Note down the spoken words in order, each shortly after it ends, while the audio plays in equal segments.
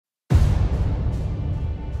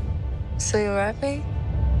So you're happy?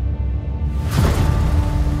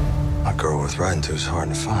 A girl worth riding to is hard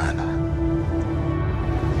to find.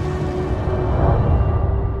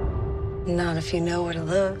 Not if you know where to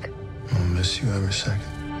look. I'll miss you every second.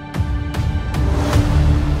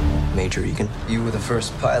 Major Egan, you were the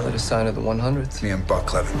first pilot assigned to the 100th. Me and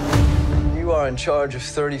Buck Levin. You are in charge of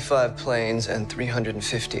 35 planes and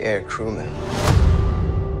 350 air crewmen.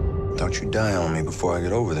 Don't you die on me before I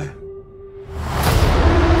get over there.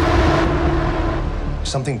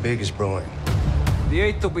 Something big is brewing. The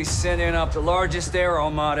 8th will be sending up the largest air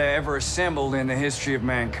armada ever assembled in the history of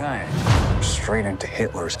mankind. Straight into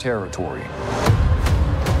Hitler's territory.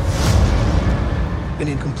 We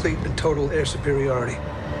need complete and total air superiority.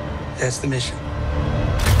 That's the mission.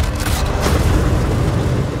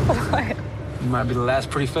 What? You might be the last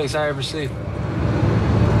pretty face I ever see.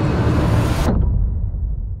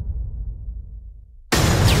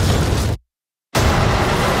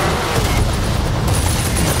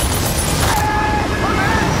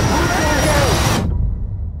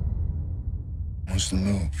 What's the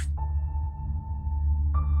move?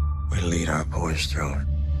 We lead our boys through it.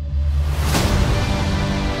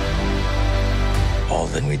 All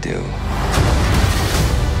that we do,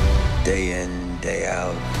 day in, day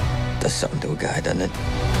out, does something to a guy, doesn't it?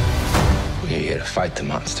 We're here to fight the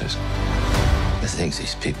monsters. The things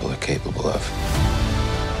these people are capable of.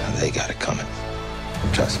 And they got it coming.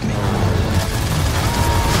 Trust me.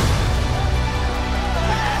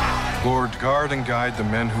 Lord, guard and guide the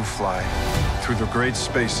men who fly through the great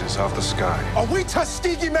spaces of the sky. Are we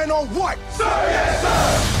Tuskegee men or what? Sir, yes,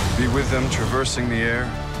 sir! Be with them traversing the air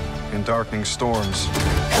in darkening storms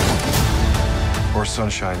or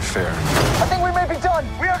sunshine fair. I think we may be done.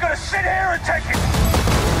 We are gonna sit here and take it.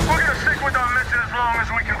 We're gonna stick with our mission as long as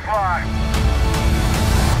we can fly.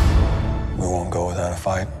 We won't go without a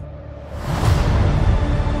fight.